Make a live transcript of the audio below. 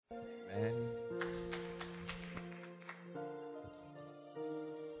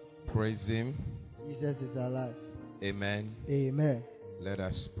Praise Him. Jesus is alive. Amen. Amen. Let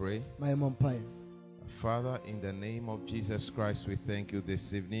us pray. My empire. Father, in the name of Jesus Christ, we thank you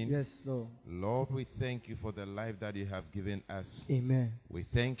this evening. Yes, Lord. Lord, we thank you for the life that you have given us. Amen. We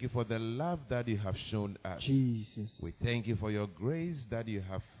thank you for the love that you have shown us. Jesus. We thank you for your grace that you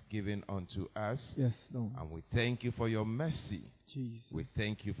have given unto us. Yes, Lord. And we thank you for your mercy. Jesus. We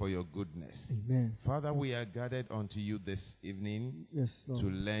thank you for your goodness. Amen. Father, we are gathered unto you this evening Yes, Lord. to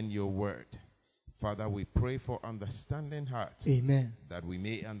learn your word. Father, we pray for understanding hearts. Amen. That we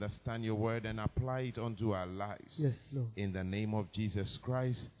may understand your word and apply it unto our lives. Yes, Lord. In the name of Jesus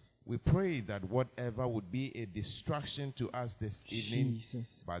Christ, we pray that whatever would be a distraction to us this evening, Jesus.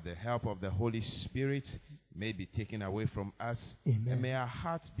 by the help of the Holy Spirit, may be taken away from us. Amen. And may our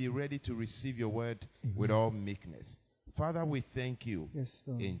hearts be ready to receive your word Amen. with all meekness. Father, we thank you. Yes,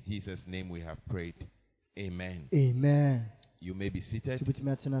 Lord. In Jesus' name we have prayed. Amen. Amen. You may be seated.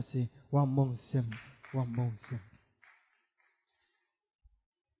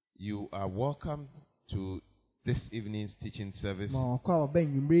 You are welcome to this evening's teaching service. I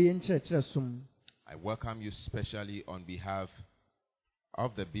welcome you specially on behalf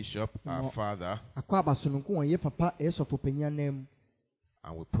of the Bishop, our Father.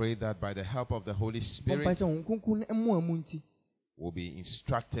 And we pray that by the help of the Holy Spirit, we'll be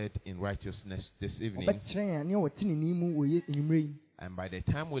instructed in righteousness this evening. And by the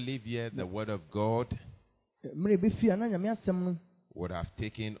time we leave here, the Word of God would have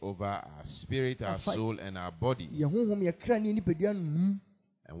taken over our spirit, our soul, and our body. And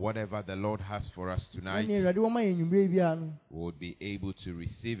whatever the Lord has for us tonight, we would be able to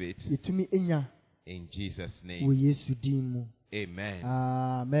receive it in Jesus' name. Amen.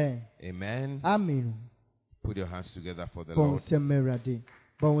 Amen. Amen. Amen. Put your hands together for the Lord.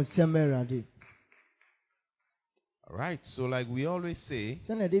 All right. So like we always say,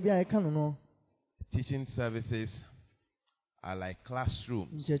 teaching services are like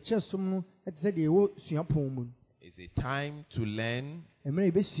classrooms. It's a time to learn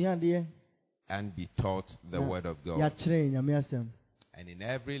and be taught the Word of God. And in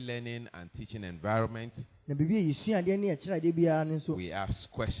every learning and teaching environment, we ask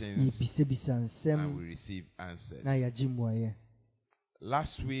questions and we receive answers.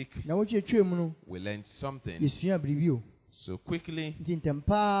 Last week, we learned something. So quickly,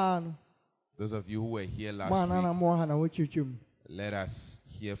 those of you who were here last week, let us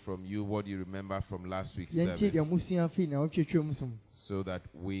hear from you what you remember from last week's service, so that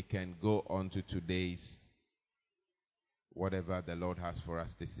we can go on to today's whatever the Lord has for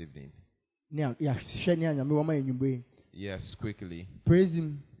us this evening. Yes, quickly. Praise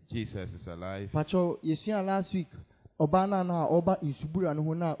Him. Jesus is alive. Last week, Oba insubura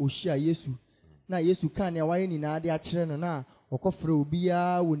no na oshia Yesu. Na Yesu kan ya waye ni na ade a kire no na okofre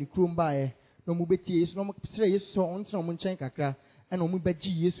obia woni krom baaye. No mu betie Yesu no mo sere Yesu so ontra mo nchen kakra. E no mu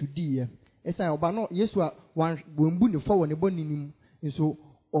bagi Yesu diye. Esa oba no Yesu a wambu ne fo woni boninim. Nso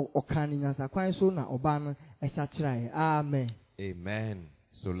okani nyansa kwan so na oba no esa kire. Amen. Amen.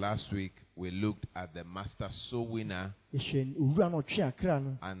 So last week we looked at the master soul winner,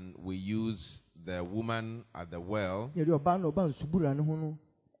 and we used the woman at the well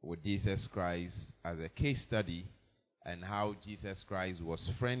with Jesus Christ as a case study, and how Jesus Christ was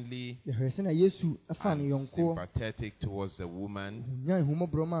friendly and sympathetic towards the woman,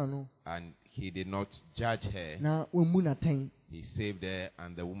 and he did not judge her. He saved her,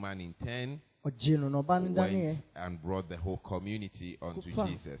 and the woman in turn went and brought the whole community unto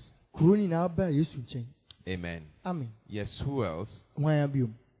Jesus. Amen. Amen. Yes, who else?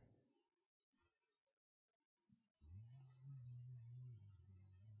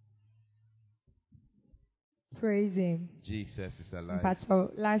 Praise Him. Jesus is alive. But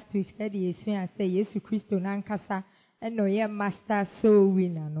last week said Yesu Yesu Christo nankasa eno ye master soul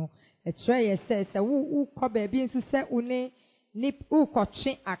winner no. Etre says wo ko ba bi nso se une ni wo ko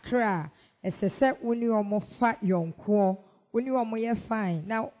twe akra esese woni omo fa yonko woni omo ye fine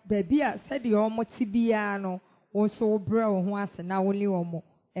na ba bi a said the omo ti bia no wo so bra wo ho ase na woni omo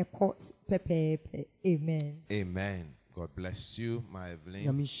eko pepepe. Amen. Amen. God bless you, my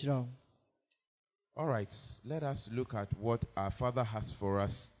Evelyn. All right, let us look at what our Father has for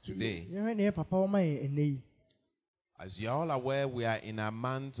us today. As you are all aware, we are in a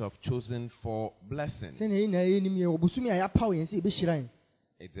month of chosen for blessing.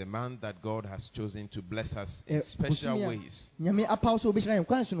 It's a month that God has chosen to bless us in special ways. And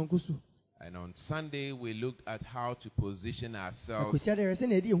on Sunday, we looked at how to position ourselves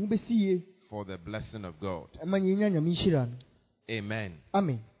for the blessing of God. Amen.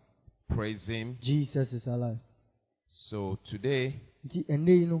 Amen. Praise Him. Jesus is alive. So today,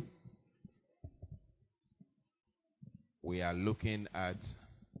 we are looking at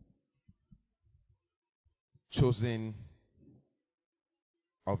chosen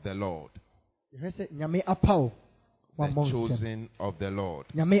of the Lord. The chosen of the Lord.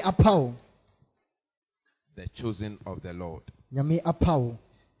 The chosen of the Lord.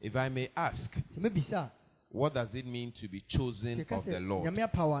 If I may ask, what does it mean to be chosen of the Lord?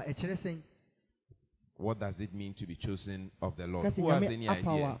 What does it mean to be chosen of the Lord? Who has any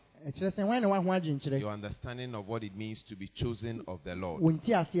idea? Your understanding of what it means to be chosen of the Lord.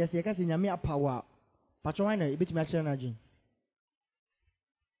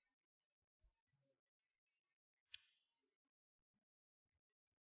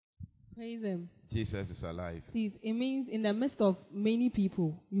 Praise Him. Jesus is alive. Please, it means in the midst of many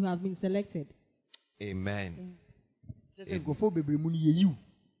people, you have been selected. Amen.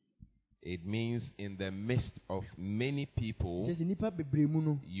 It means in the midst of many people,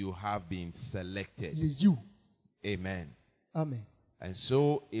 you have been selected. Amen. Amen. And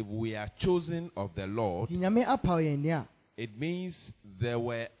so, if we are chosen of the Lord, it means there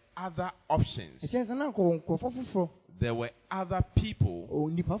were other options. There were other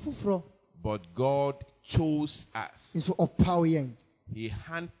people, but God chose us. He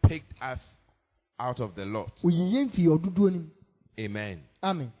handpicked us out of the lot. Amen.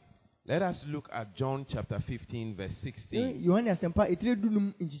 Amen. Let us look at John chapter 15, verse 16.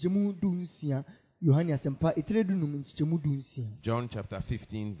 John chapter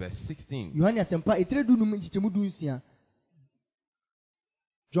 15, verse 16.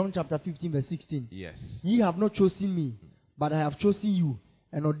 John chapter 15, verse 16. Yes. Ye have not chosen me, but I have chosen you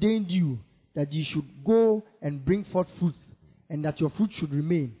and ordained you that ye should go and bring forth fruit, and that your fruit should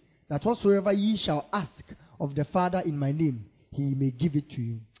remain, that whatsoever ye shall ask of the Father in my name, he may give it to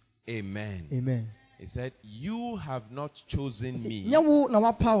you. Amen. Amen. He said, you have not chosen me,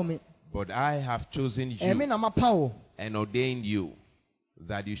 but I have chosen you and ordained you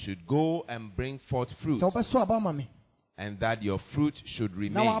that you should go and bring forth fruit, and that your fruit should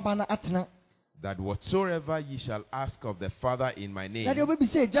remain, that whatsoever ye shall ask of the Father in my name, he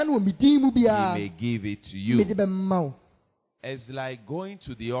may give it to you. It's like going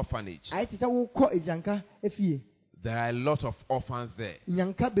to the orphanage. There are a lot of orphans there.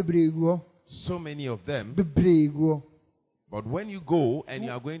 So many of them. But when you go and you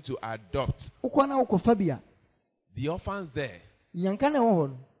are going to adopt, the orphans there,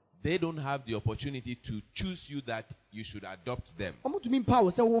 they don't have the opportunity to choose you that you should adopt them. But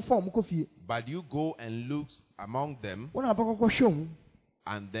you go and look among them,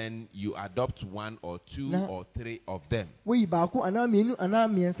 and then you adopt one or two or three of them. So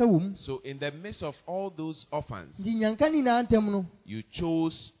in the midst of all those orphans, you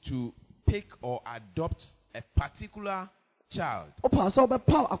chose to pick or adopt a particular child.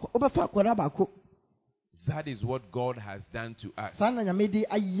 That is what God has done to us.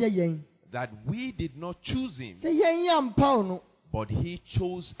 That we did not choose him, but he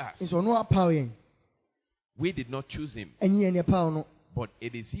chose us. We did not choose him, but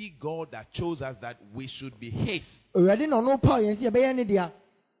it is he, God, that chose us that we should be his.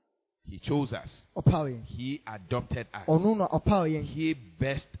 He chose us. He adopted us. He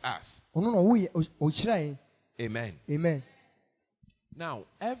blessed us. Amen. Amen. Now,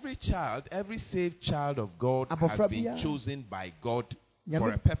 every child, every saved child of God has been chosen by God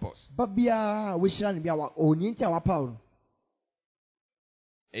for a purpose.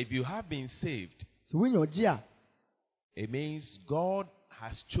 If you have been saved, it means God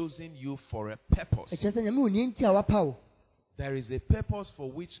has chosen you for a purpose. There is a purpose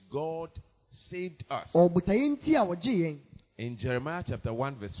for which God saved us. In Jeremiah chapter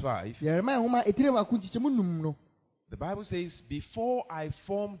 1 verse 5, the Bible says, before I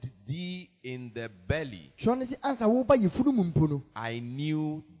formed thee in the belly, I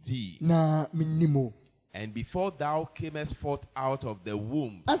knew thee. And before thou camest forth out of the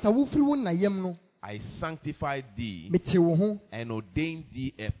womb, I sanctified thee and ordained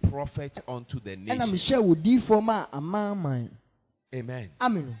thee a prophet unto the nations. Amen.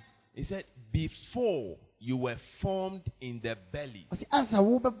 Amen. He said, before you were formed in the belly,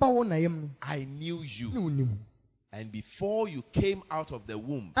 I knew you. And before you came out of the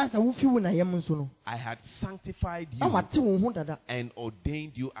womb, I had sanctified you and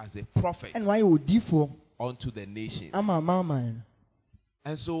ordained you as a prophet unto the nations.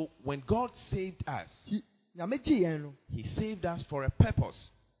 And so when God saved us, he saved us for a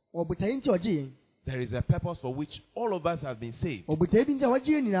purpose. There is a purpose for which all of us have been saved.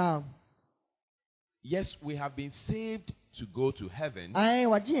 Yes, we have been saved to go to heaven,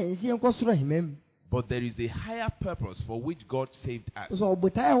 but there is a higher purpose for which God saved us.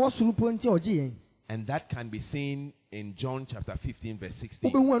 And that can be seen in John chapter 15 verse 16.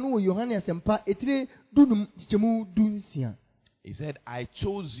 He said, I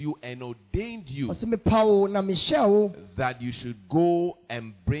chose you and ordained you that you should go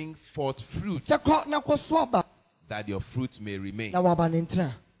and bring forth fruit, that your fruit may remain.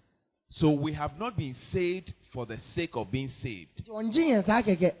 So we have not been saved for the sake of being saved,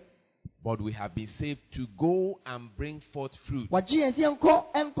 but we have been saved to go and bring forth fruit.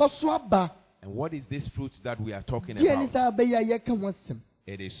 And what is this fruit that we are talking about?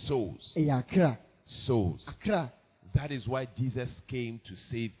 It is souls. Souls. That is why Jesus came to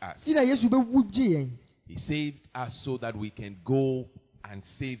save us. He saved us so that we can go and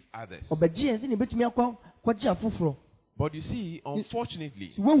save others. But you see,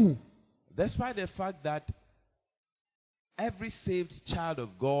 unfortunately, despite the fact that every saved child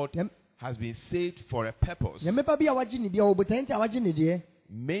of God has been saved for a purpose,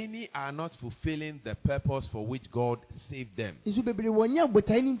 many are not fulfilling the purpose for which God saved them. And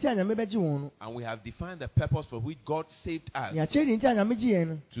we have defined the purpose for which God saved us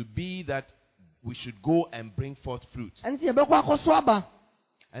to be that we should go and bring forth fruit. And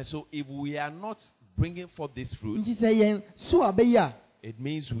so if we are not bringing forth this fruit, it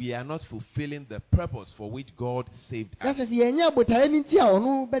means we are not fulfilling the purpose for which God saved us.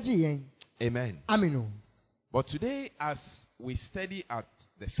 Amen. But today, as we study at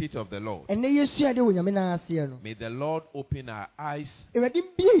the feet of the Lord, may the Lord open our eyes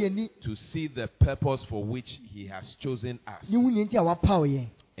to see the purpose for which He has chosen us.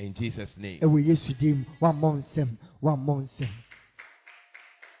 In Jesus' name.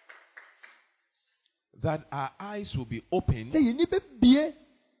 That our eyes will be opened,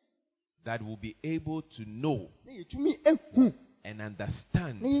 that we'll be able to know and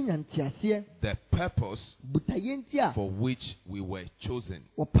understand the purpose for which we were chosen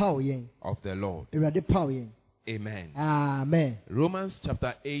of the Lord. Amen. Amen. Romans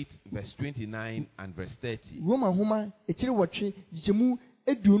chapter 8 verse 29 and verse 30.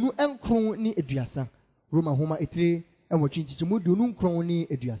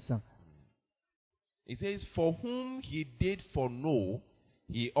 It says, for whom He did foreknow,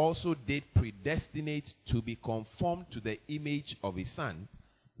 He also did predestinate to be conformed to the image of His Son,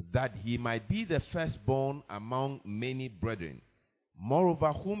 that He might be the firstborn among many brethren.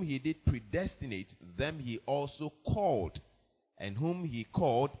 Moreover, whom He did predestinate, them He also called. And whom He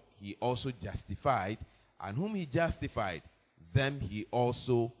called, He also justified. And whom He justified, them He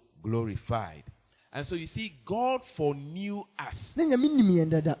also glorified. And so you see, God foreknew us.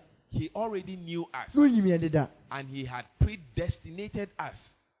 He already knew us. And He had predestinated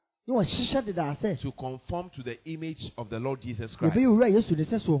us to conform to the image of the Lord Jesus Christ.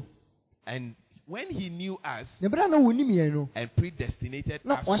 And when He knew us and predestinated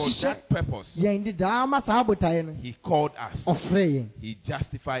us for that purpose, He called us, He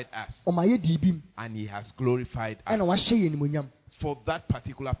justified us, and He has glorified us for that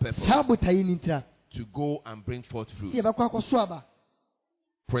particular purpose, to go and bring forth fruit.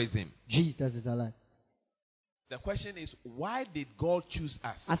 Praise Him. Jesus is alive. The question is, why did God choose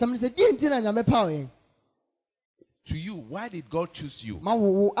us? To you, why did God choose you?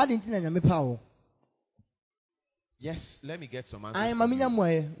 Yes, let me get some answers.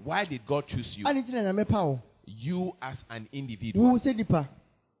 Why did God choose you? You as an individual.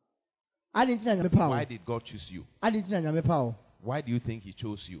 Why did God choose you? Why do you think He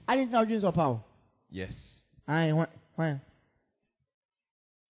chose you? Yes.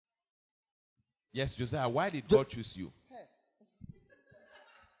 Yes, Josiah, why did God choose you?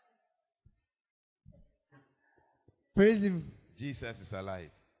 Praise Him. Jesus is alive.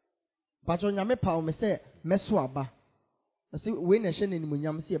 But on Yame Pao, me say, Mesuaba. I say, when a shen in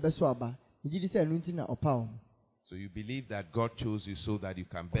Munyam see a Besuaba, you did say, Nuntina or Pao. So you believe that God chose you so that you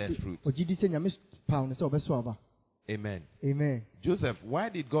can bear fruit. Amen. Amen. Joseph, why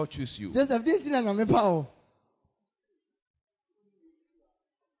did God choose you? Joseph didn't see Yame Pao.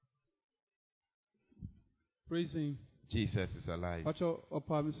 Praise Him. Jesus is alive.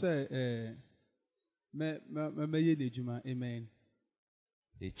 Amen.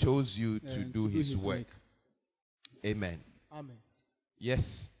 He chose you to do His work. Amen. Amen.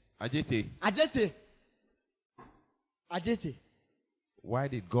 Yes. Ajete. Why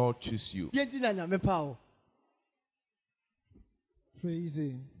did God choose you? Praise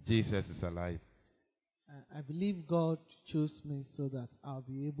Him. Jesus is alive. I believe God chose me so that I'll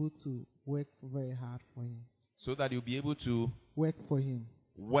be able to work very hard for Him. So that you'll be able to work for Him.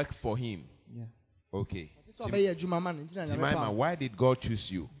 Work for Him. Yeah. Okay. Jemima, why did God choose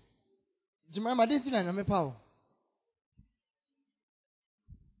you?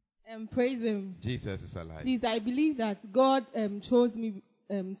 Praise Him. Jesus is alive. Please, I believe that God chose me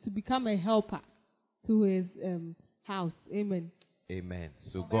to become a helper to His house. Amen. Amen.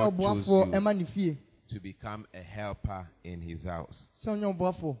 So God chose you to become a helper in His house.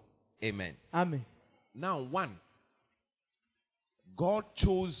 Amen. Amen. Now, one, God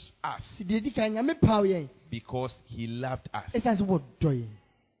chose us because He loved us.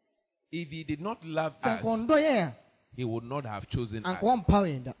 If He did not love us, He would not have chosen us.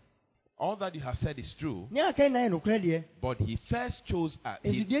 All that you have said is true, but He first chose us.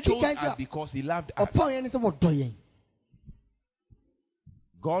 He chose us because He loved us.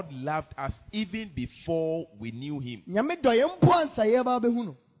 God loved us even before we knew Him.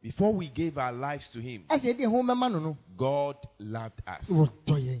 Before we gave our lives to Him, God loved us.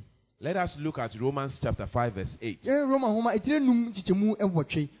 Let us look at Romans chapter 5 verse 8. It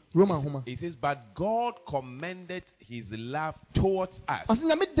says, but God commended His love towards us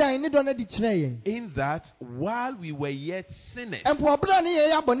in that while we were yet sinners,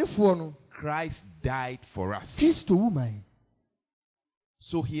 Christ died for us.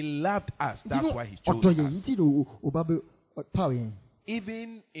 So He loved us. That's why He chose us.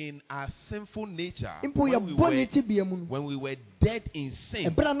 Even in our sinful nature, when we were dead in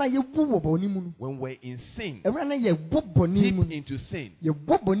sin, when we're in sin, deep into sin,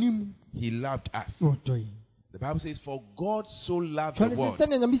 He loved us. The Bible says, for God so loved the world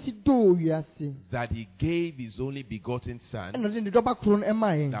that He gave His only begotten Son,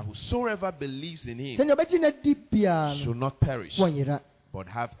 that whosoever believes in Him should not perish, but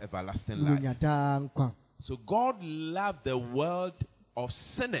have everlasting life. So God loved the world of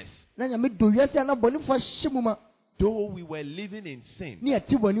sinners. Though we were living in sin,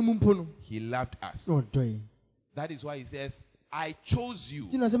 He loved us. That is why He says, I chose you.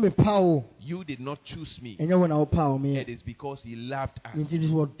 You did not choose me. It is because He loved us.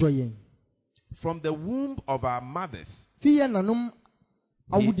 From the womb of our mothers, He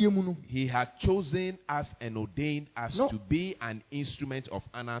had chosen us and ordained us to be an instrument of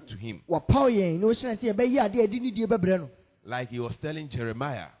honor to Him. Like He was telling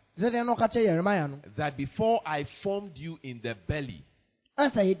Jeremiah, that before I formed you in the belly,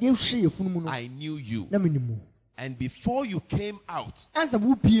 I knew you. And before you came out,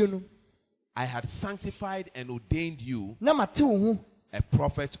 I had sanctified and ordained you a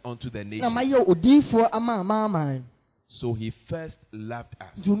prophet unto the nations. So He first loved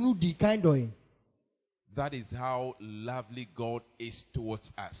us. That is how lovely God is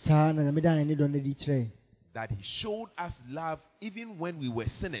towards us. That He showed us love even when we were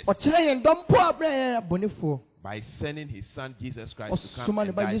sinners, by sending His Son Jesus Christ to come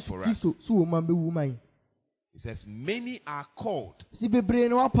and die for us. He says, many are called,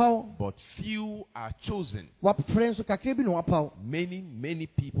 but few are chosen. Many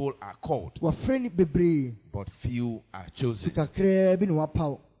people are called, but few are chosen.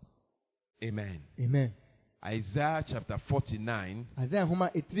 Amen. Amen. Isaiah chapter 49,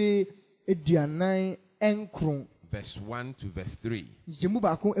 verse 1 to verse 3.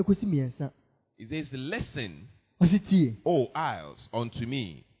 It says, listen, O isles, unto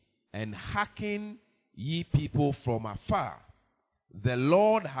me, and hearken, ye people from afar. The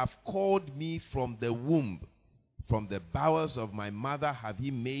Lord hath called me from the womb. From the bowels of my mother hath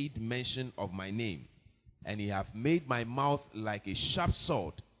He made mention of my name. And He hath made my mouth like a sharp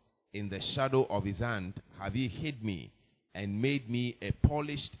sword. In the shadow of His hand hath He hid me, and made me a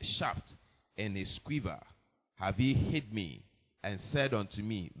polished shaft. In His quiver hath He hid me, and said unto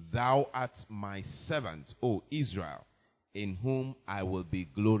me, Thou art my servant, O Israel, in whom I will be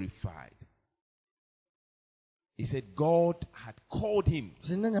glorified. He said God had called him.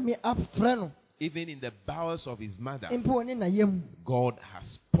 Even in the bowels of his mother, God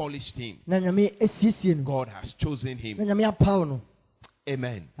has polished him. God has chosen him.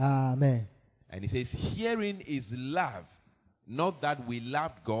 Amen. Amen. And he says, herein is love. Not that we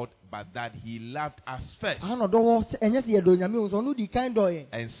loved God, but that He loved us first. And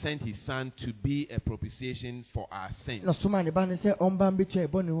sent His Son to be a propitiation for our sins.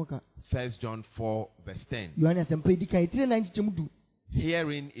 1 John 4 verse 10.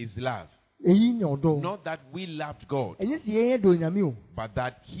 Herein is love. Not that we loved God, but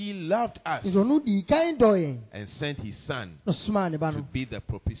that He loved us and sent His Son to be the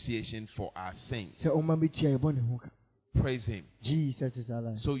propitiation for our sins. Praise Him. Jesus is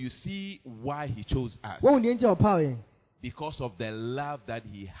alive. So you see why He chose us. Because of the love that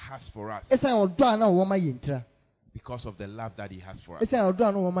He has for us. Because of the love that He has for us.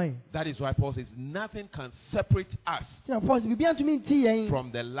 That is why Paul says nothing can separate us from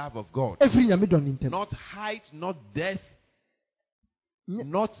the love of God. Not height, not depth,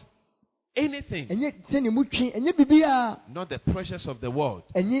 not anything, not the pressures of the world,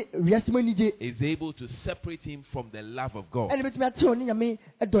 is able to separate him from the love of God. It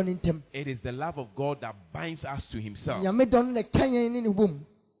is the love of God that binds us to himself.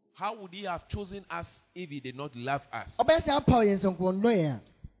 How would he have chosen us if he did not love us?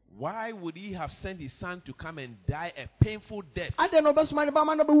 Why would he have sent his son to come and die a painful death? To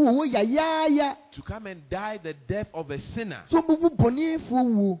come and die the death of a sinner for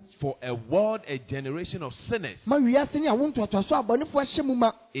a world, a generation of sinners,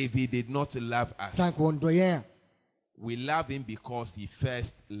 if he did not love us? We love him because he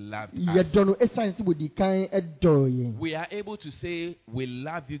first loved us. We are able to say, we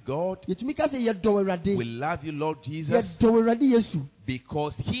love you, God. We love you, Lord Jesus.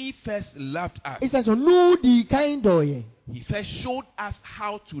 Because he first loved us. He first showed us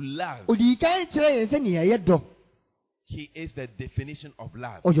how to love. He is the definition of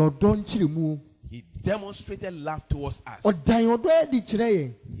love. He demonstrated love towards us.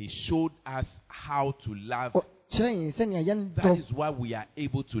 He showed us how to love. That is why we are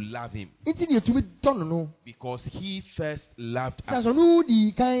able to love him. Because he first loved us.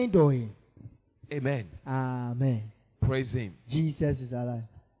 Amen. Amen. Praise him. Jesus is alive.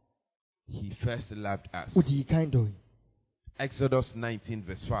 He first loved us. Exodus 19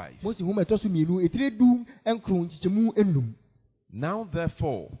 verse 5. Now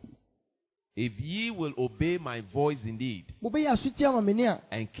therefore, if ye will obey my voice indeed,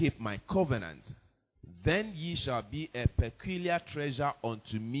 and keep my covenant, then ye shall be a peculiar treasure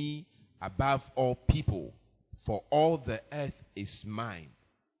unto me above all people, for all the earth is mine.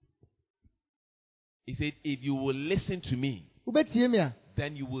 He said, if you will listen to me,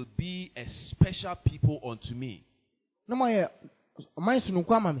 then you will be a special people unto me.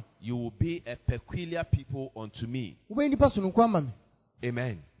 You will be a peculiar people unto me.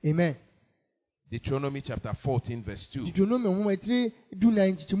 Amen. Amen. Deuteronomy chapter 14 verse 2.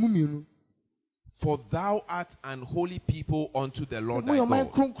 For thou art an holy people unto the Lord thy God,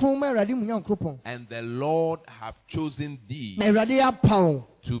 and the Lord hath chosen thee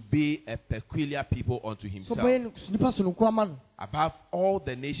to be a peculiar people unto himself, above all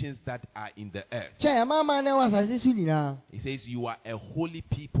the nations that are in the earth. He says, you are a holy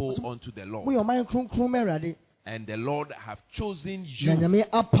people unto the Lord, and the Lord hath chosen you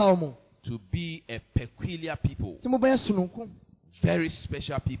to be a peculiar people, very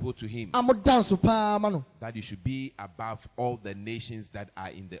special people to him, that you should be above all the nations that are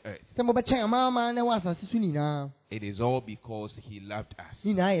in the earth. It is all because he loved us.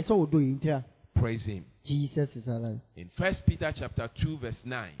 Praise him. Jesus is alive. In 1 Peter chapter 2 verse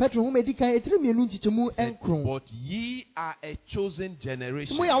 9, said, but ye are a chosen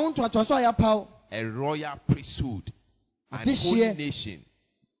generation, a royal priesthood, and holy nation,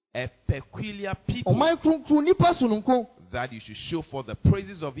 a peculiar people, that you should show forth the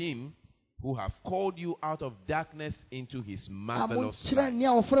praises of him who have called you out of darkness into his marvelous light.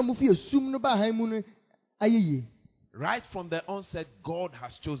 Right from the onset, God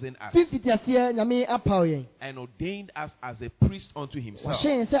has chosen us and ordained us as a priest unto himself.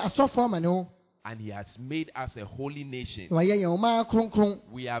 And he has made us a holy nation.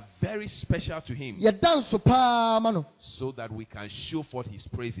 We are very special to him, so that we can show forth his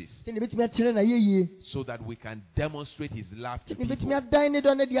praises, so that we can demonstrate his love to people,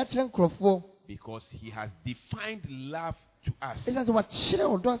 because he has defined love to us,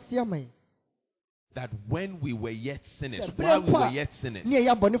 that when we were yet sinners, while we were yet sinners,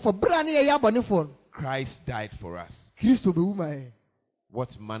 Christ died for us.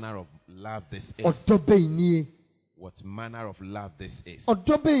 What manner of love this is. What manner of love this is.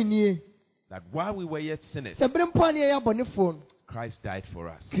 That while we were yet sinners, Christ died for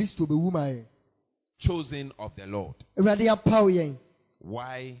us. Chosen of the Lord.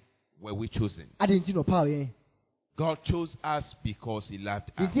 Why were we chosen? God chose us because he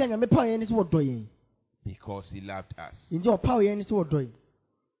loved us. Because he loved us.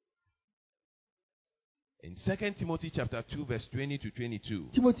 In 2 Timothy chapter 2 verse 20 to 22,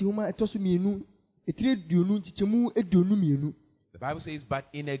 the Bible says, but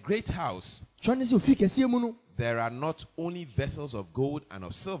in a great house there are not only vessels of gold and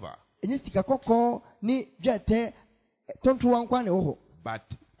of silver,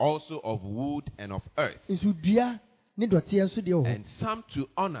 but also of wood and of earth, and some to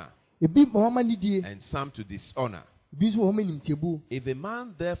honor and some to dishonor. If a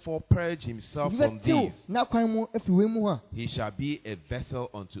man therefore purge himself from these, he shall be a vessel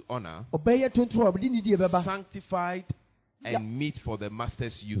unto honor, sanctified and meet for the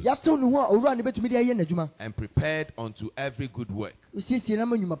master's use, and prepared unto every good work. It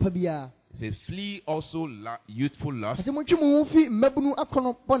says, flee also youthful lust, but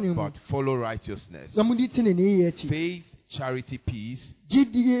follow righteousness, faith, charity, peace,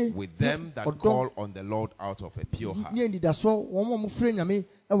 with them that call on the Lord out of a pure heart.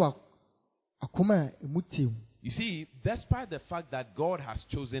 You see, despite the fact that God has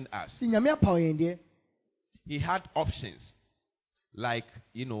chosen us, He had options. Like,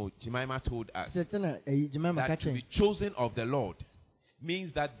 Jemima told us that to be chosen of the Lord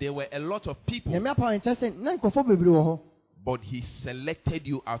means that there were a lot of people, but He selected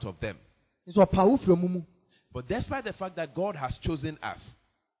you out of them. But despite the fact that God has chosen us,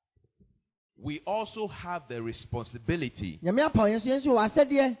 we also have the responsibility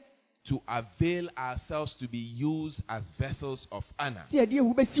to avail ourselves to be used as vessels of honor. It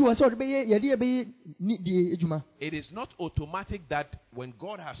is not automatic that when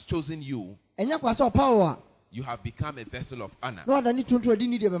God has chosen you, you have become a vessel of honor.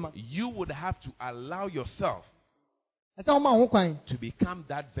 You would have to allow yourself to become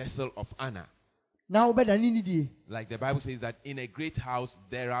that vessel of honor. Like the Bible says that in a great house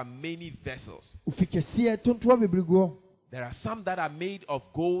there are many vessels. There are some that are made of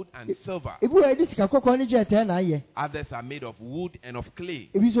gold and silver. Others are made of wood and of clay.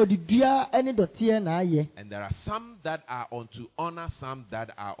 And there are some that are unto honor, some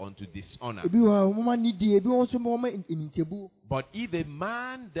that are unto dishonor. But if a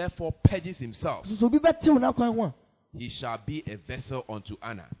man therefore purges himself, he shall be a vessel unto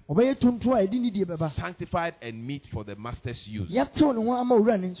honor, sanctified and meet for the master's use, and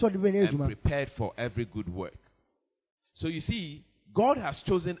prepared for every good work. So you see, God has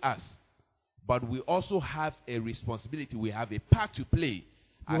chosen us, but we also have a responsibility. We have a part to play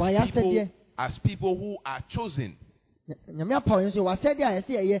as people who are chosen.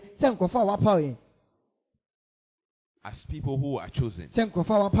 As people who are chosen.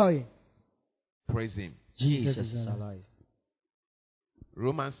 Praise Him. Jesus is alive.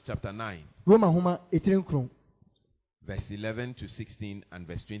 Romans chapter 9, verse 11 to 16 and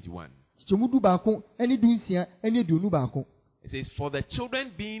verse 21. It says, for the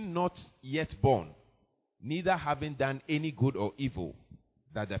children being not yet born, neither having done any good or evil,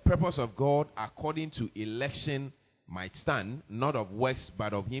 that the purpose of God according to election might stand, not of works,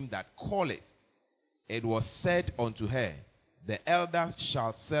 but of him that calleth. It was said unto her, the elder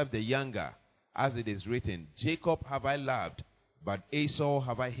shall serve the younger, as it is written, Jacob have I loved, but Esau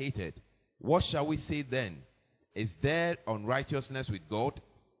have I hated. What shall we say then? Is there unrighteousness with God?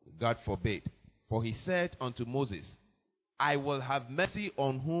 God forbid. For he said unto Moses, I will have mercy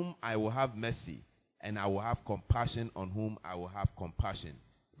on whom I will have mercy, and I will have compassion on whom I will have compassion.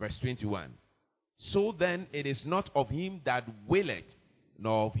 Verse 21. So then it is not of him that willeth,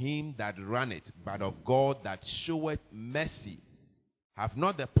 nor of him that runneth, but of God that showeth mercy. Have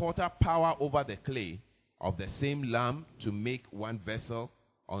not the potter power over the clay of the same lump to make one vessel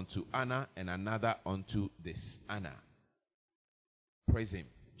unto honor and another unto dishonor? Praise him.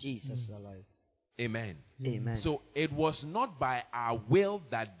 Jesus alive. Amen. Amen. So it was not by our will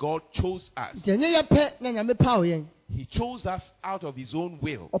that God chose us. He chose us out of his own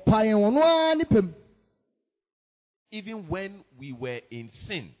will. Even when we were in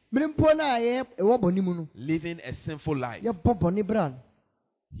sin, living a sinful life,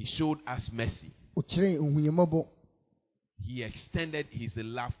 he showed us mercy. He extended his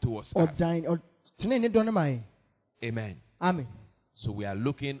love towards us. Amen. Amen. So we are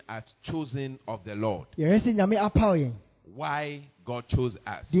looking at chosen of the Lord. Why God chose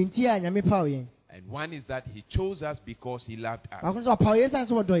us. And one is that he chose us because he loved us.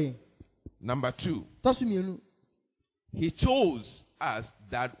 Number two, he chose us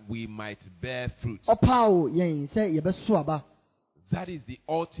that we might bear fruit. That is the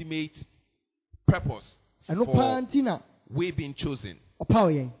ultimate purpose for we being chosen.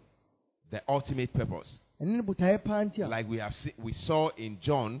 The ultimate purpose. Like we saw in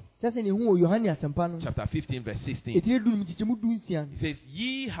John chapter 15 verse 16. It says,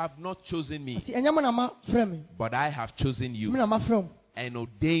 ye have not chosen me, but I have chosen you and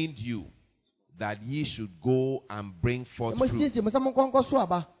ordained you that ye should go and bring forth fruit,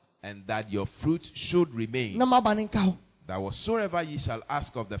 and that your fruit should remain, that whatsoever ye shall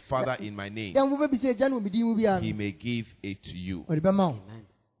ask of the Father in my name, he may give it to you. Amen.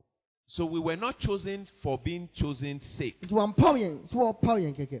 So we were not chosen for being chosen's sake. We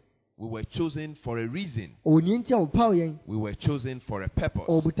were chosen for a reason. We were chosen for a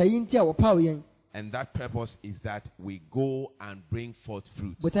purpose. And that purpose is that we go and bring forth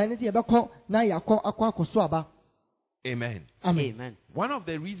fruit. Amen. Amen. One of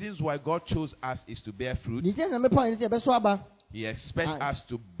the reasons why God chose us is to bear fruit. He expects us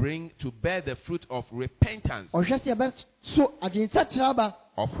to bear the fruit of repentance,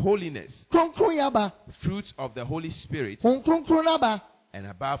 of holiness, fruits of the Holy Spirit, and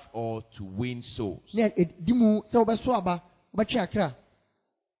above all, to win souls.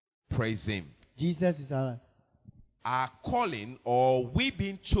 Praise Him. Jesus is alive. Our calling, or we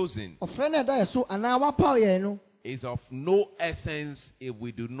being chosen, is of no essence if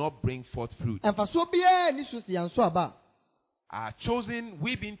we do not bring forth fruit.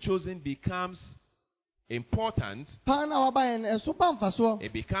 We being chosen becomes important.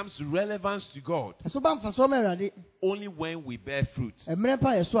 It becomes relevant to God only when we bear fruit.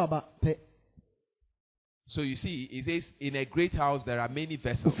 So you see, it says, in a great house there are many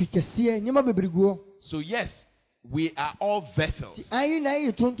vessels. So yes, we are all vessels.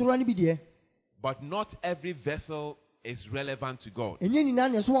 But not every vessel is relevant to God.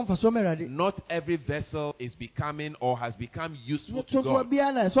 Not every vessel is becoming or has become useful to God.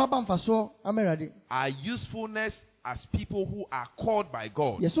 Our usefulness as people who are called by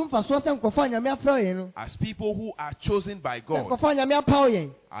God, as people who are chosen by God,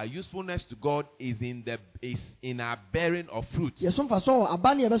 our usefulness to God is in our bearing of fruit.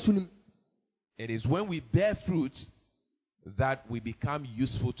 It is when we bear fruit that we become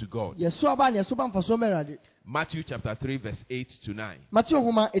useful to God. Matthew chapter 3 verse 8 to 9.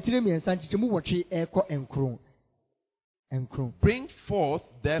 Bring forth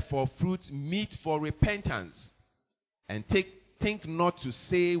therefore fruit meet for repentance, and think not to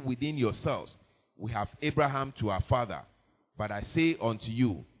say within yourselves, we have Abraham to our father. But I say unto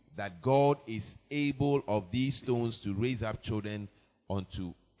you that God is able of these stones to raise up children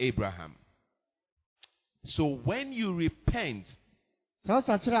unto Abraham. So when you repent,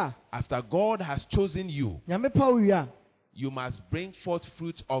 after God has chosen you, you must bring forth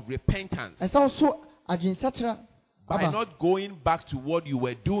fruit of repentance by not going back to what you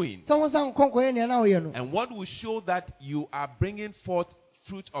were doing. And what will show that you are bringing forth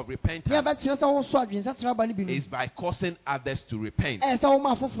fruit of repentance is by causing others to repent.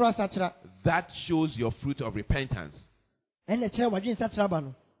 That shows your fruit of repentance.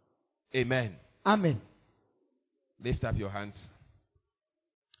 Amen. Amen. Lift up your hands.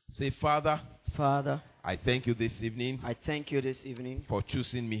 Say, Father, I thank you this evening. For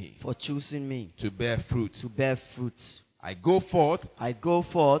choosing me. To bear fruit. I go forth.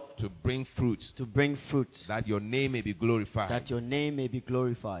 To bring fruit. That your name may be glorified.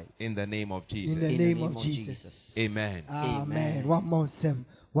 In the name of Jesus. In the name of Jesus. Amen. Amen. One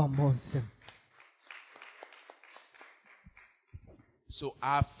more sim. So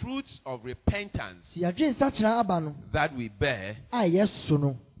our fruits of repentance that we bear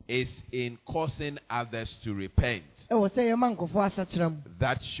is in causing others to repent.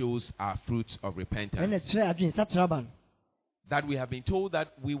 That shows our fruits of repentance. That we have been told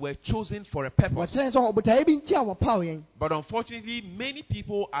that we were chosen for a purpose. But unfortunately, many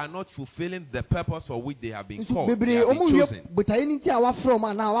people are not fulfilling the purpose for which they have been called. They have been chosen.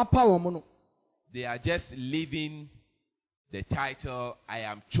 They are just living the title, I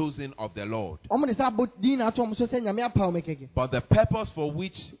am chosen of the Lord. But the purpose for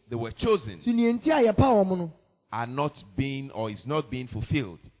which they were chosen are not being or is not being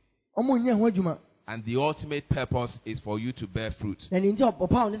fulfilled. And the ultimate purpose is for you to bear fruit. It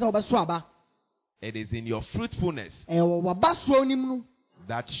is in your fruitfulness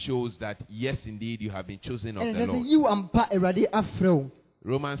that shows that yes, indeed, you have been chosen of the Lord.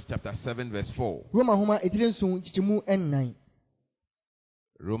 Romans chapter 7 verse 4.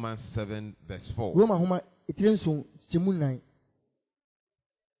 Romans 7 verse 4.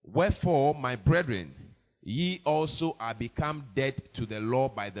 Wherefore, my brethren, ye also are become dead to the law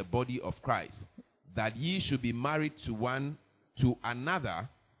by the body of Christ, that ye should be married to another,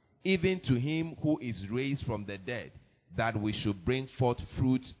 even to him who is raised from the dead, that we should bring forth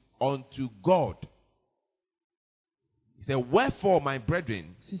fruit unto God. He said, wherefore, my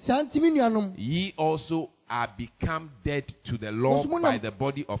brethren, ye also are become dead to the law by the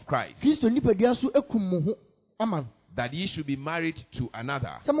body of Christ, that ye should be married to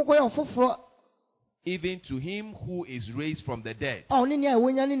another, even to him who is raised from the dead,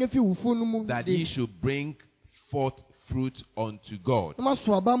 that ye should bring forth fruit unto God.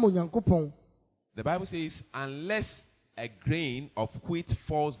 The Bible says, unless a grain of wheat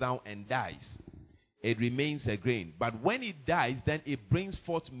falls down and dies, it remains a grain. But when it dies, then it brings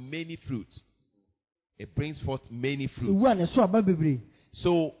forth many fruits. It brings forth many fruits.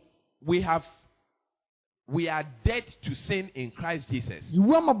 So we have we are dead to sin in Christ Jesus,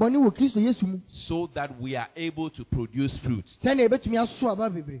 so that we are able to produce fruits.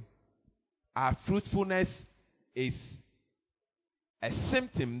 Our fruitfulness is a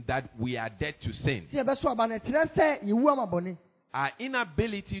symptom that we are dead to sin. Our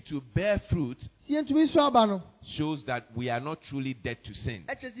inability to bear fruit shows that we are not truly dead to sin.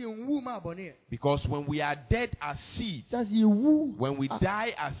 Because when we are dead as seeds, when we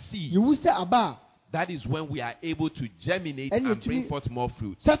die as seeds, that is when we are able to germinate and bring forth more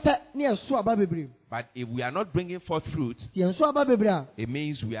fruit. But if we are not bringing forth fruit, it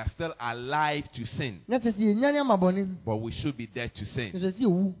means we are still alive to sin. But we should be dead to sin.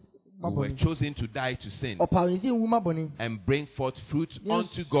 We were chosen to die to sin and bring forth fruit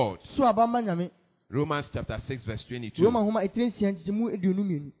unto God. Romans chapter 6 verse 22.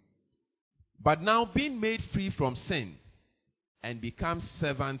 But now being made free from sin and become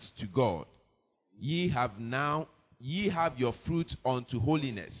servants to God, ye have your fruit unto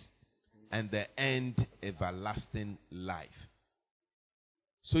holiness, and the end everlasting life.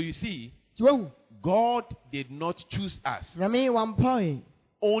 So you see, God did not choose us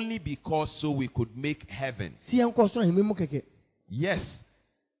only because so we could make heaven. Yes,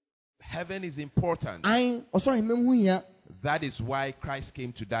 heaven is important. That is why Christ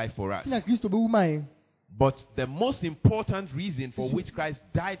came to die for us. But the most important reason for which Christ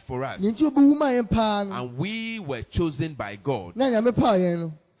died for us, and we were chosen by God,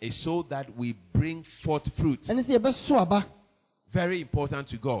 is so that we bring forth fruit. Very important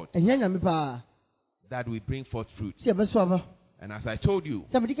to God that we bring forth fruit. And as I told you,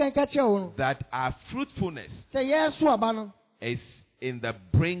 that our fruitfulness is in the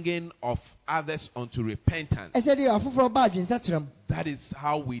bringing of others unto repentance. That is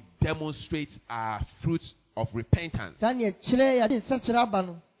how we demonstrate our fruits of repentance. It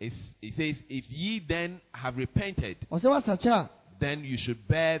says, if ye then have repented, then you should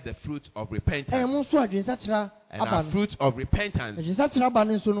bear the fruit of repentance. And our fruit of repentance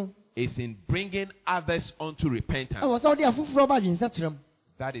is in bringing others unto repentance.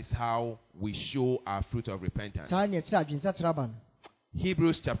 That is how we show our fruit of repentance.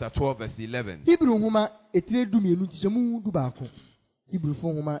 Hebrews chapter 12 verse 11.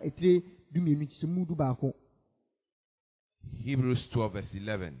 Hebrews 12 verse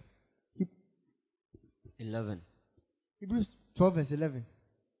 11. 11. Hebrews 12 verse 11.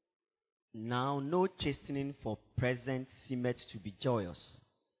 Now no chastening for present seemeth to be joyous,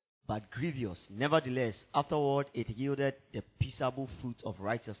 but grievous. Nevertheless, afterward it yielded the peaceable fruit of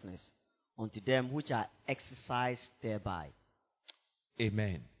righteousness unto them which are exercised thereby.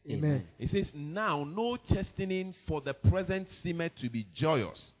 Amen. Amen. It says, now no chastening for the present seemeth to be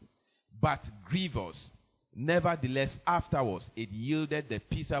joyous, but grievous. Nevertheless, afterwards it yielded the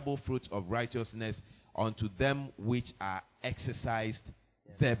peaceable fruit of righteousness unto them which are exercised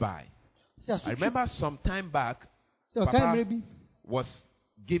thereby. I remember some time back, Papa was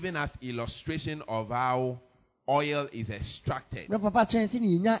giving us illustration of how oil is extracted.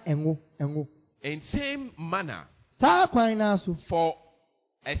 In same manner, for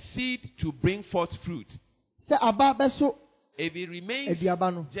a seed to bring forth fruit, if it remains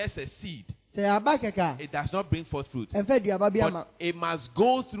just a seed, it does not bring forth fruit. But it must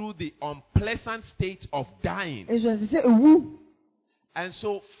go through the unpleasant state of dying. And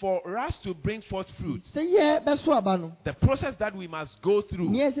so for us to bring forth fruit, the process that we must go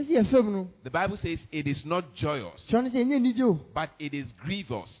through, the Bible says it is not joyous, but it is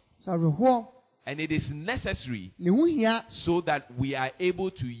grievous. And it is necessary so that we are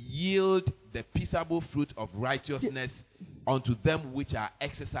able to yield the peaceable fruit of righteousness unto them which are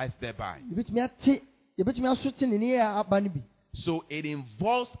exercised thereby. So it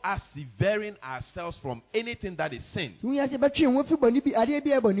involves us severing ourselves from anything that is sin. It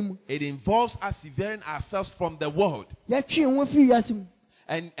involves us severing ourselves from the world.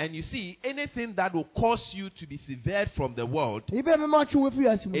 And you see, anything that will cause you to be severed from the world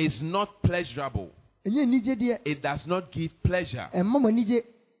is not pleasurable. It does not give pleasure.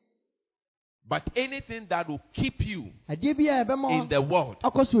 But anything that will keep you in the world,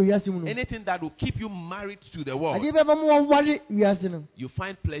 anything that will keep you married to the world, you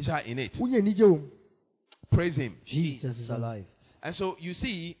find pleasure in it. Praise Him. Jesus is alive. And so you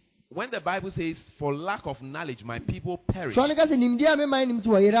see, when the Bible says, for lack of knowledge, my people perish,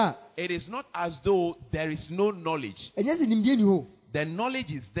 it is not as though there is no knowledge. The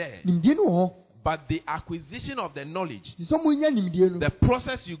knowledge is there. But the acquisition of the knowledge, the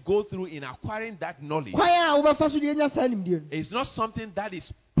process you go through in acquiring that knowledge, is not something that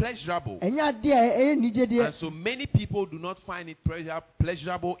is pleasurable. And so many people do not find it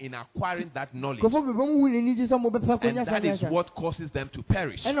pleasurable in acquiring that knowledge. And that is what causes them to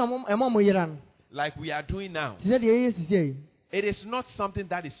perish. Like we are doing now. It is not something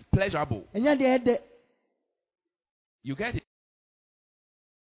that is pleasurable. You get it?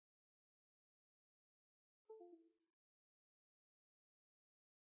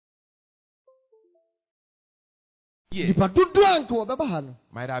 Yeah.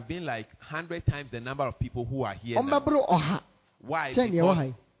 Might have been like 100 times the number of people who are here now. Why?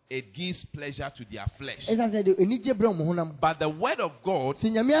 Because it gives pleasure to their flesh. But the word of God,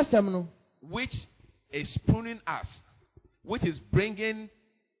 which is pruning us, which is bringing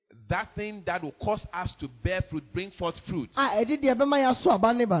that thing that will cause us to bear fruit, bring forth fruit.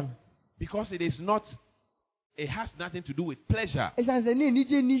 Because it has nothing to do with pleasure.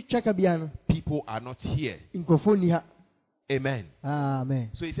 People are not here. Amen. Amen.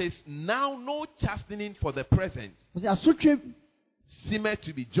 So it says, now no chastening for the present seemeth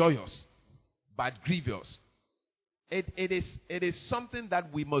to be joyous, but grievous. It is something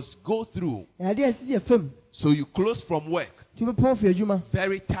that we must go through. So you close from work,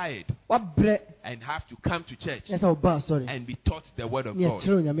 very tired, and have to come to church and be taught the word of God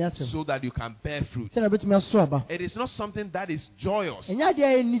so that you can bear fruit. It is not something that is joyous.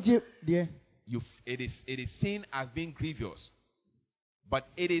 It is seen as being grievous. But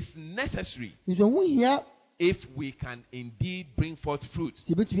it is necessary if we can indeed bring forth fruit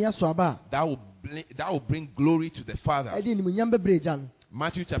that will bring glory to the Father.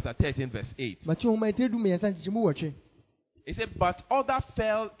 Matthew chapter 13 verse 8. It said, but other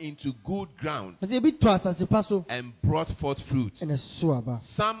fell into good ground and brought forth fruit.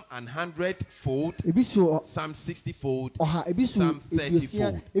 Some 100-fold, some 60-fold, some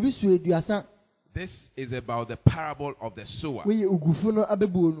 30-fold. This is about the parable of the sower.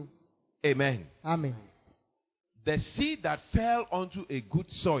 Amen. Amen. The seed that fell onto a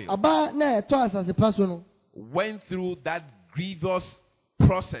good soil went through that grievous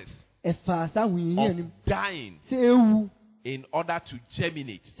process of dying in order to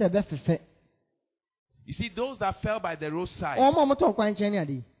germinate. You see, those that fell by the roadside,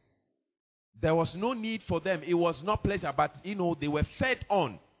 there was no need for them. It was not pleasure, but they were fed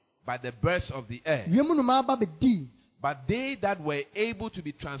on by the birds of the air. But they that were able to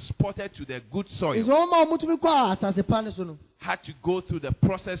be transported to the good soil had to go through the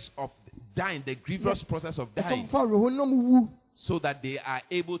process of dying, the grievous process of dying, so that they are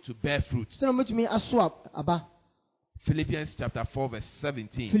able to bear fruit. Philippians chapter 4 verse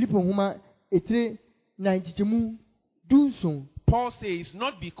 17. Paul says,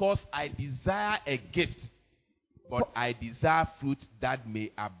 not because I desire a gift, but I desire fruit that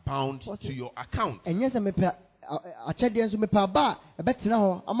may abound to your account.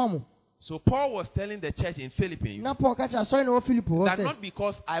 So Paul was telling the church in Philippines that not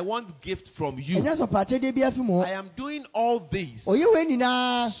because I want gift from you, I am doing all this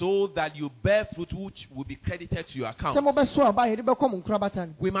so that you bear fruit which will be credited to your account.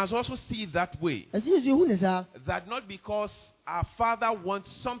 We must also see it that way, that not because our Father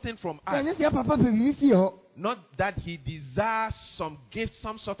wants something from us, not that he desires some gift,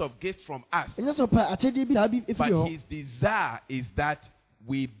 some sort of gift from us, but his desire is that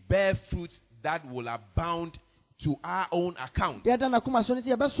we bear fruits that will abound to our own account. And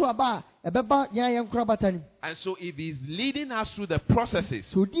so if he's leading us through the processes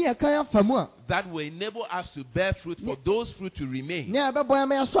that will enable us to bear fruit, for those fruit to remain,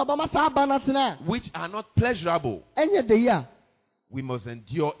 which are not pleasurable, we must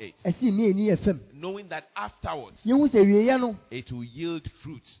endure it, knowing that afterwards it will yield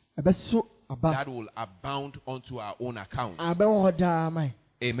fruits that will abound onto our own account.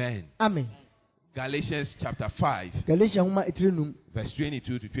 Amen. Amen. Galatians chapter 5 verse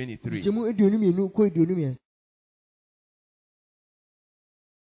 22 to 23.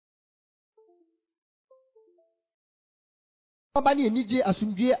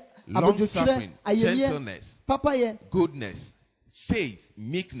 Long suffering, gentleness, goodness, faith,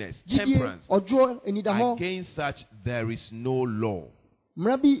 meekness, temperance. Against such there is no law.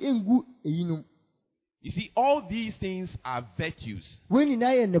 You see, all these things are virtues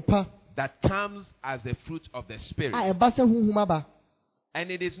that comes as a fruit of the Spirit.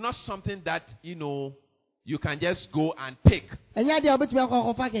 And it is not something that, you can just go and pick.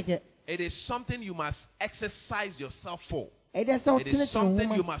 It is something you must exercise yourself for. It is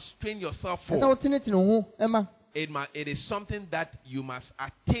something you must train yourself for. It is something that you must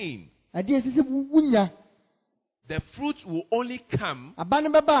attain The fruit will only come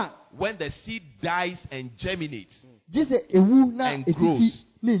when the seed dies and germinates and grows.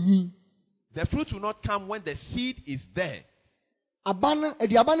 The fruit will not come when the seed is there.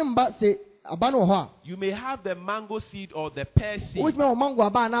 You may have the mango seed or the pear seed,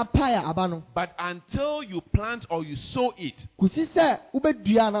 but until you plant or you sow it and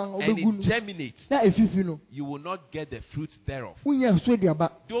it germinates, you will not get the fruit thereof.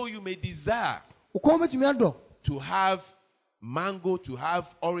 Though you may desire to have mango, to have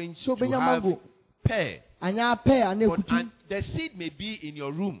orange, to have pear, but the seed may be in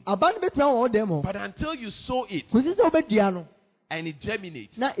your room, but until you sow it and it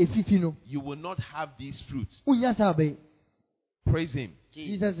germinates, you will not have these fruits. Praise Him.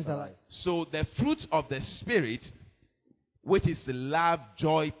 Jesus is alive. So the fruits of the Spirit, which is love,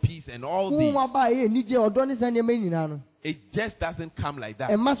 joy, peace, and all these, it just doesn't come like that.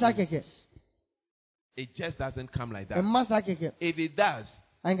 It just doesn't come like that. If it does,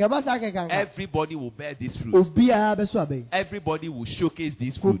 everybody will bear these fruits. Everybody will showcase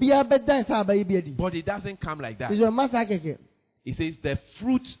these fruits. But it doesn't come like that. It says the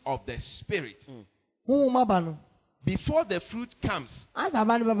fruit of the Spirit. Before the fruit comes,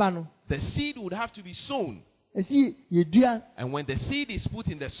 the seed would have to be sown. And when the seed is put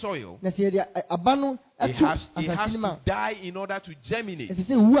in the soil, it has to die in order to germinate.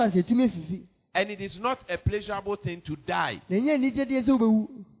 And it is not a pleasurable thing to die.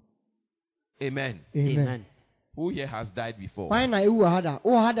 Amen. Amen. Who here has died before?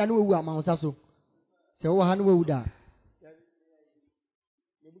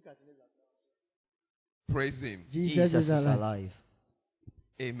 Praise Him. Jesus is alive.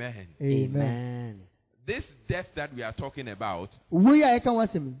 Amen. Amen. This death that we are talking about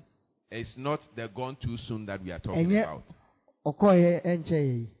is not the gone too soon that we are talking about.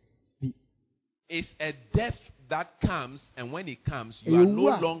 It's a death that comes, and when it comes, you are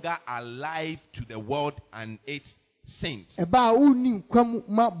no longer alive to the world and its sins. That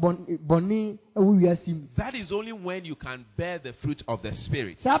is only when you can bear the fruit of the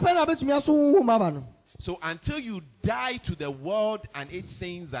Spirit. So until you die to the world and its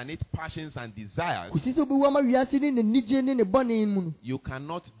sins and its passions and desires, you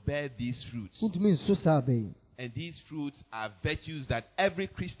cannot bear these fruits. And these fruits are virtues that every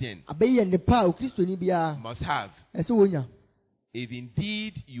Christian must have. If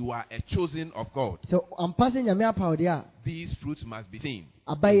indeed you are a chosen of God, these fruits must be seen.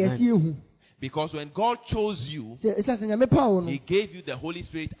 Because when God chose you, He gave you the Holy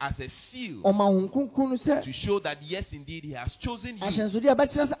Spirit as a seal to show that yes, indeed, He has chosen you. And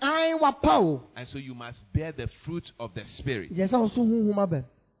so you must bear the fruit of the Spirit.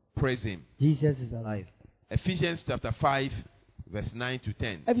 Praise Him. Jesus is alive. Ephesians chapter 5, verse 9 to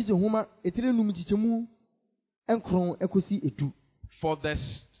 10. For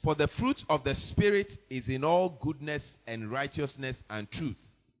the fruit of the Spirit is in all goodness and righteousness and truth,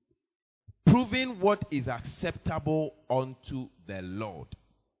 proving what is acceptable unto the Lord.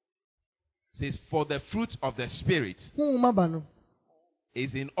 It says, for the fruit of the Spirit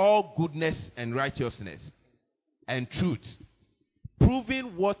is in all goodness and righteousness and truth,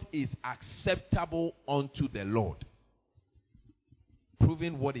 proving what is acceptable unto the Lord.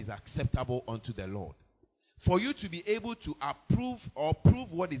 Proving what is acceptable unto the Lord. For you to be able to approve or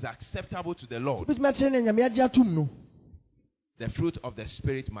prove what is acceptable to the Lord, the fruit of the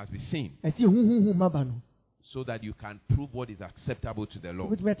Spirit must be seen, so that you can prove what is acceptable to the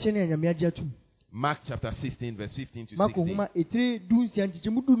Lord. Mark chapter 16, verse 15 to 16.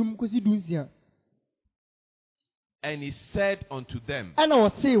 And He said unto them,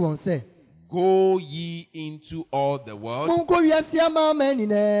 go ye into all the world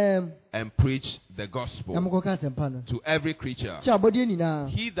and preach the gospel to every creature.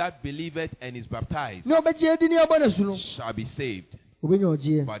 He that believeth and is baptized shall be saved,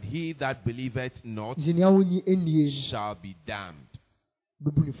 but he that believeth not shall be damned.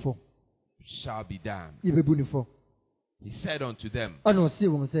 Shall be damned. He said unto them,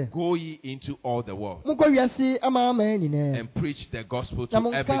 go ye into all the world and preach the gospel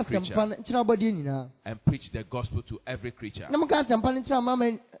to every creature. And preach the gospel to every creature.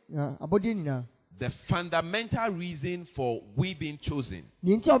 The fundamental reason for we being chosen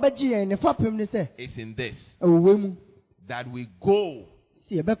is in this, that we go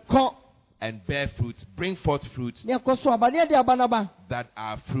and bear fruits, bring forth fruits, that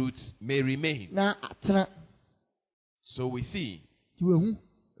our fruits may remain. So we see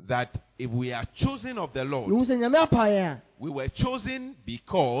that if we are chosen of the Lord, we were chosen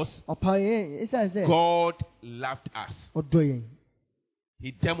because God loved us.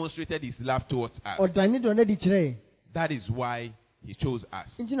 He demonstrated his love towards us. That is why he chose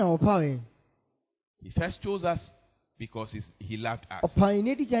us. He first chose us because he loved us.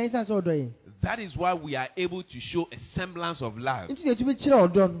 That is why we are able to show a semblance of love.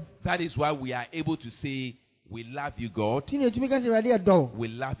 That is why we are able to say, we love you, God. We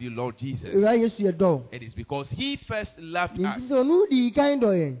love you, Lord Jesus. It is because he first loved us.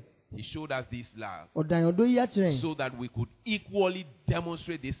 He showed us this love so that we could equally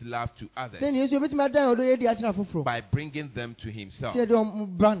demonstrate this love to others by bringing them to himself.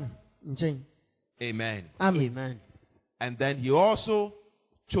 Amen. Amen. And then he also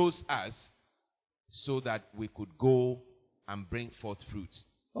chose us so that we could go and bring forth fruits,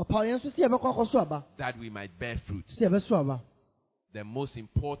 that we might bear fruit. The most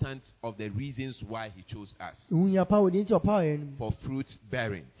important of the reasons why he chose us, for fruit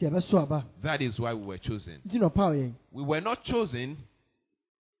bearing. That is why we were chosen. We were not chosen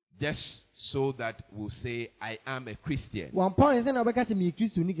just so that we'll say, I am a Christian.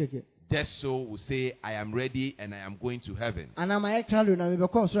 Just so we'll say, I am ready and I am going to heaven.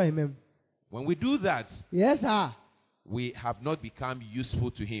 When we do that, we have not become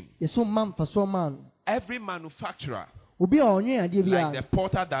useful to him. Every manufacturer, like the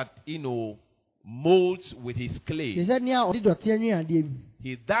potter that, molds with his clay,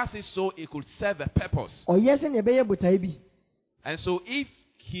 he does it so it could serve a purpose. And so if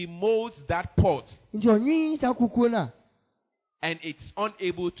he molds that pot and it's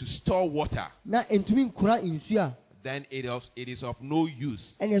unable to store water, then it is of no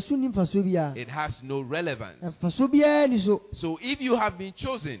use. It has no relevance. So if you have been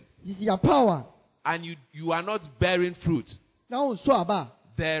chosen and you are not bearing fruit,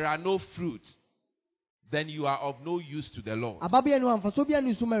 there are no fruits, then you are of no use to the Lord.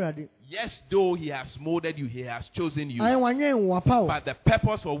 Yes, though he has molded you, he has chosen you, but the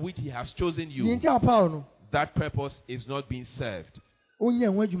purpose for which he has chosen you, that purpose is not being served.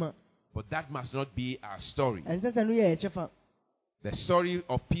 But that must not be our story. The story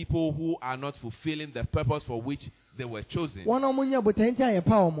of people who are not fulfilling the purpose for which they were chosen.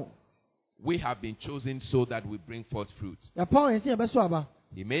 We have been chosen so that we bring forth fruit.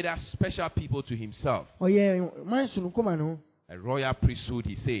 He made us special people to himself. A royal priesthood,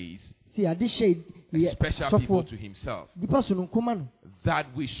 he says. A special people to himself. That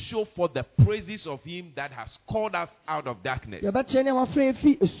we show forth the praises of him that has called us out of darkness. And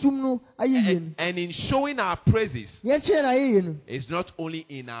in showing our praises, it's not only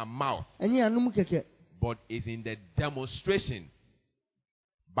in our mouth, but it's in the demonstration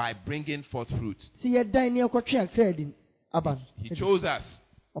by bringing forth fruit. He chose us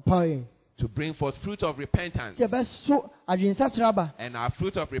to bring forth fruit of repentance. And our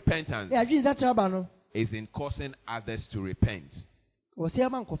fruit of repentance is in causing others to repent.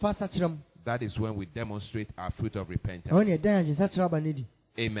 That is when we demonstrate our fruit of repentance.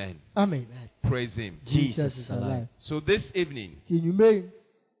 Amen. Amen. Praise him. Jesus is alive. So this evening,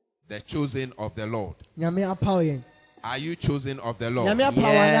 the chosen of the Lord. Are you chosen of the Lord?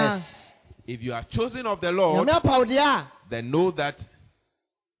 Yes. If you are chosen of the Lord, then know that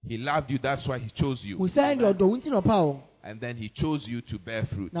he loved you. That's why he chose you. And then he chose you to bear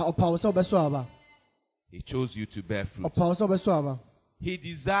fruit. He chose you to bear fruit. He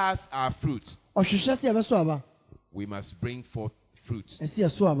desires our fruit. We must bring forth fruit.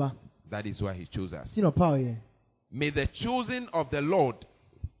 That is why he chose us. May the chosen of the Lord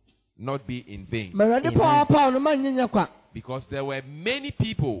not be in vain. Amen. Because there were many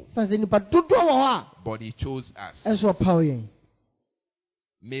people, but he chose us.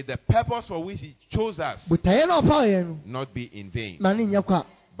 May the purpose for which he chose us not be in vain.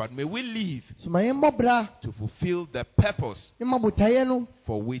 But may we live to fulfill the purpose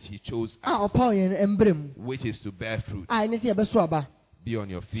for which he chose us, which is to bear fruit. Be on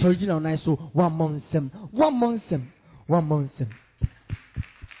your feet.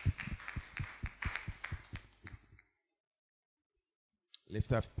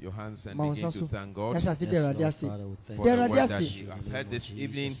 Lift up your hands and begin to thank God for the word that you have heard this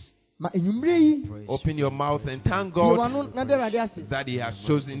evening. Open your mouth and thank God that he has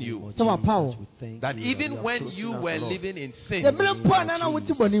chosen you. That even when you were living in sin,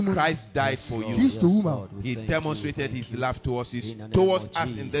 Christ died for you. He demonstrated his love towards us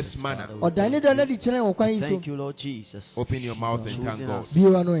in this manner. Thank you, Lord Jesus. Open your mouth and thank God.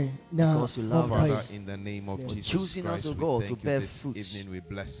 Because you love Father, us. in the name of Jesus choosing Christ, us, O we God, thank to you bear this fruit. evening. We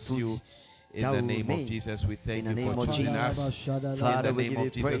bless Fruits you. In the name of Jesus, we thank you for choosing us. In the name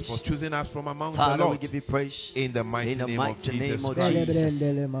of Jesus, for choosing us from among the Lord. In the mighty name of Jesus Christ.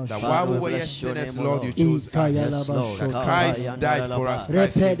 That while we were yet sinners, Lord, you chose us. Christ died for us.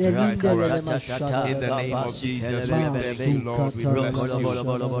 Christ died for us. In the name of Jesus, we thank you, Lord. We bless you.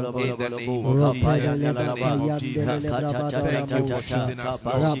 In the name of Jesus, in the name of Jesus. Thank you for choosing us,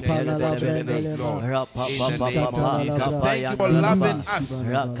 Lord. Thank you for choosing us, Lord. In the name of Jesus. Thank you for loving us.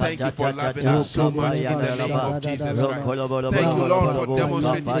 Thank you for loving us so much in the name of Jesus Christ. Thank you, Lord, for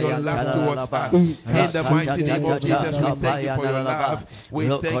demonstrating your love towards us. In the mighty name of Jesus, we thank you for your love. We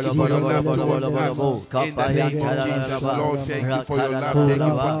thank you for your love towards us. In the name of Jesus, Lord, thank you for your love. Thank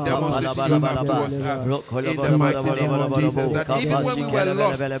you for demonstrating your love towards us. In the mighty name of Jesus, that even when we were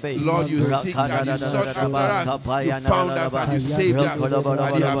lost, Lord, you seek and you sought after us. You found us and you saved us.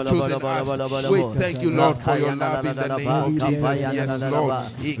 And you have chosen us. We thank you, Lord, for your love in the name of Jesus. Yes, Lord.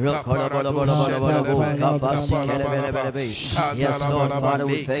 Yes, Lord, Father,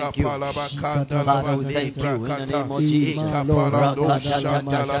 we thank you. Father, we thank you in the name of Jesus.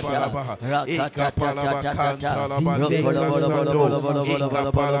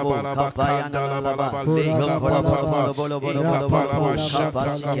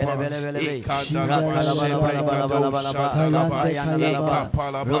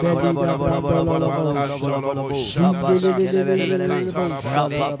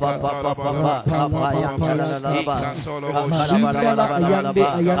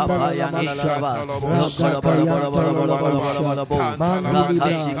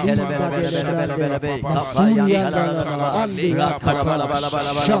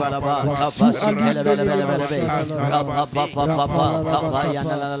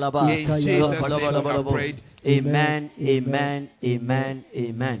 Amen, amen, amen,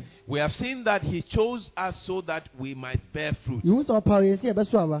 amen. We have seen that he chose us so that we might bear fruit.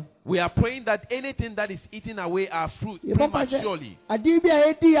 We are praying that anything that is eating away our fruit prematurely,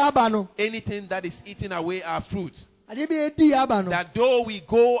 anything that is eating away our fruit, that though we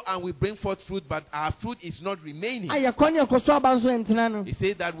go and we bring forth fruit, but our fruit is not remaining. He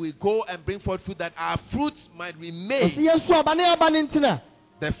said that we go and bring forth fruit, that our fruits might remain.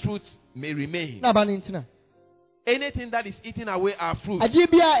 The fruits may remain. Anything that is eating away our fruits,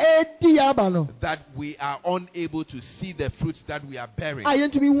 that we are unable to see the fruits that we are bearing.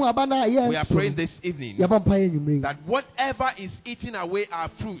 We are praying this evening that whatever is eating away our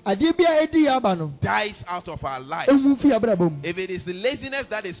fruit dies out of our lives. If it is the laziness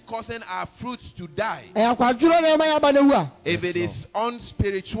that is causing our fruits to die, if it is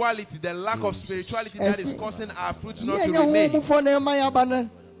unspirituality, the lack of spirituality that is causing our fruits not to remain,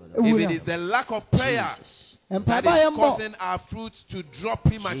 if it is the lack of prayer that is causing our fruits to drop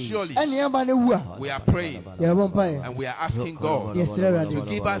prematurely, we are praying and we are asking God to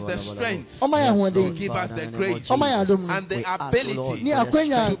give us the strength, to give us the grace and the ability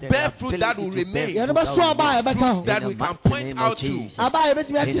to bear fruit that will remain, fruits that we can point out to and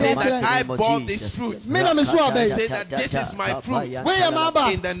say that I bore this fruit, say that this is my fruit.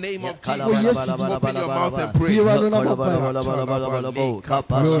 In the name of Jesus, open your mouth and pray.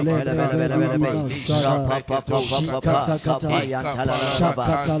 In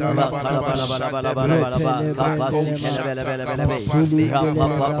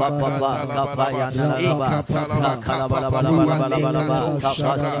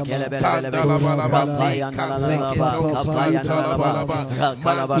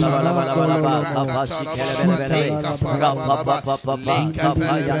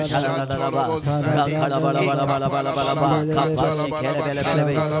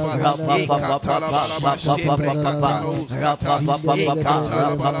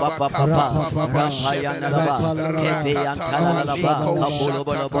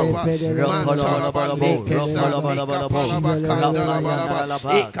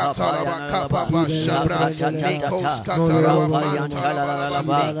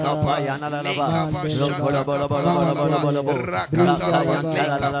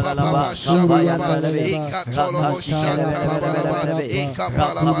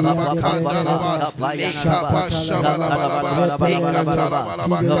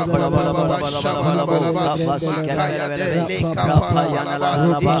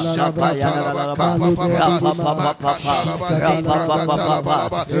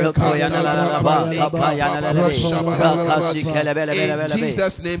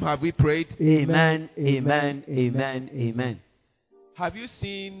Jesus' name have we prayed. Amen, amen, amen, amen. Have you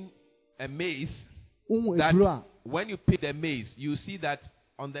seen a maize that when you pick the maize, you see that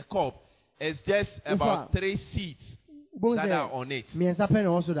on the cob it's just about 3 seeds that are on it.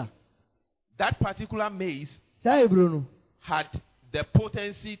 That particular maize had the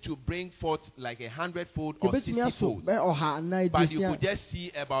potency to bring forth like 100-fold or 60-fold. But you could just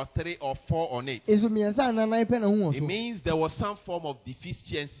see about 3 or 4 on it. It means there was some form of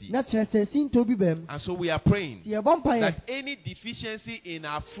deficiency. And so we are praying that any deficiency in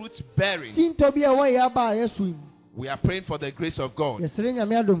our fruit bearing, we are praying for the grace of God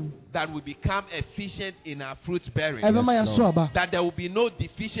that we become efficient in our fruit bearing. That there will be no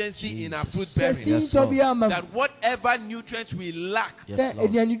deficiency in our fruit bearing. That whatever nutrients we lack,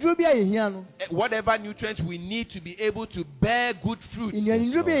 whatever nutrients we need to be able to bear good fruit,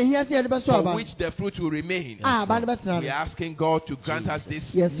 for which the fruit will remain. We are asking God to grant us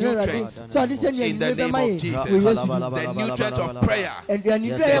this nutrient in the name of Jesus. The nutrient of prayer, the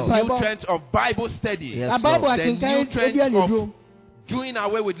nutrient of Bible study, the nutrient of doing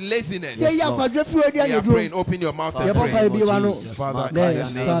away with laziness. We are praying. Open your mouth and pray. Father, in the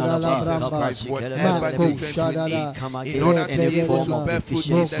name of Jesus Christ, whatever nutrients we need in order to be able to bear fruit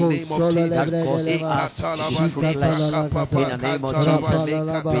in the name of Jesus. In the name of Jesus,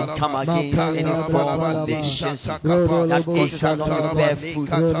 we come against any form of deficiency that causes us not to bear fruit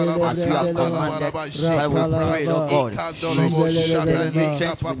as you have commanded. But we pray, Lord God, the nutrients we need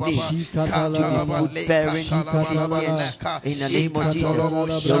to be fruit bearing in the name of Jesus.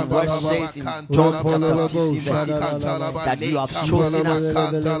 Your word says in John chapter 15 that you have chosen us to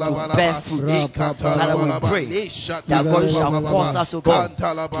bear fruit. Father, we pray that God shall cause us, O God,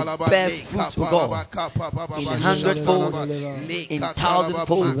 to bear fruit, O God, in 100-fold, in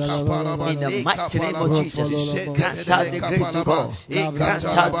 1,000-fold, in the mighty name of Jesus. Grant us the grace, O God. Grant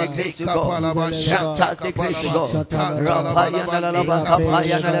us the grace, O God. Grant us the grace, O God. Rapaya nalaba,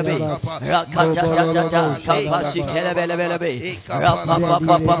 kapaya nalabe, rakata kapasi kelebelebelebe. Papa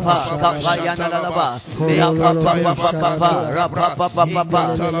kapaya nalaba,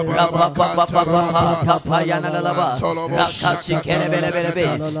 kapaya nalaba, rakasi kelebelebelebe,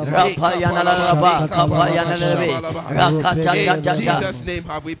 rapaya nalaba, kapaya nalabe, in Jesus' name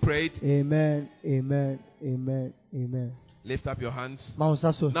have we prayed. Amen. Amen. Amen. Amen. Lift up your hands.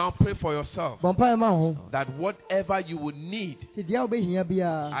 Now pray for yourself that whatever you would need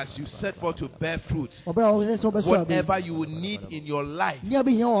as you set forth to bear fruit, whatever you would need in your life that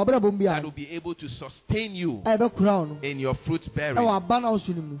will be able to sustain you in your fruit bearing,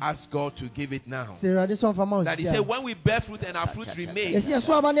 ask God to give it now. That He said, when we bear fruit and our fruit remains,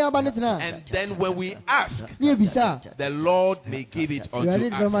 and then when we ask, the Lord may give it unto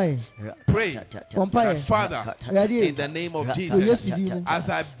us. Pray that, Father, in the name of Jesus, as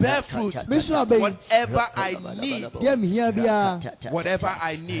I bear fruit, whatever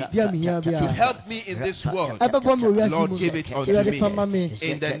I need to help me in this world, Lord, give it unto me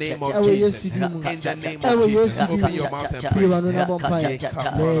in the name of Jesus. In the name of Jesus, open your mouth and pray.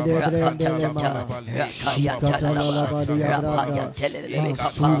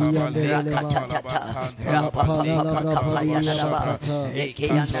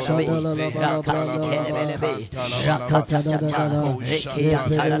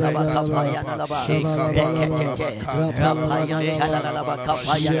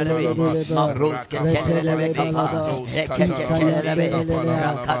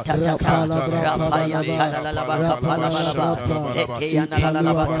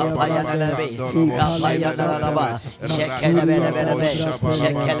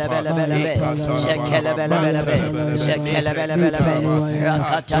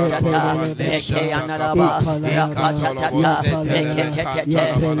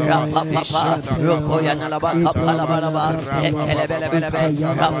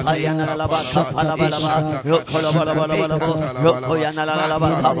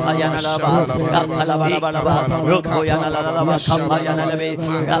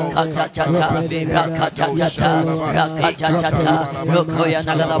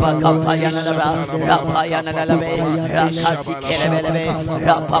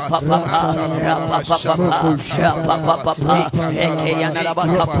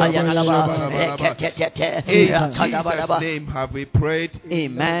 In Jesus' name have we prayed.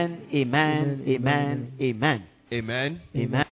 Amen. Amen. Amen. Amen. Amen. Amen.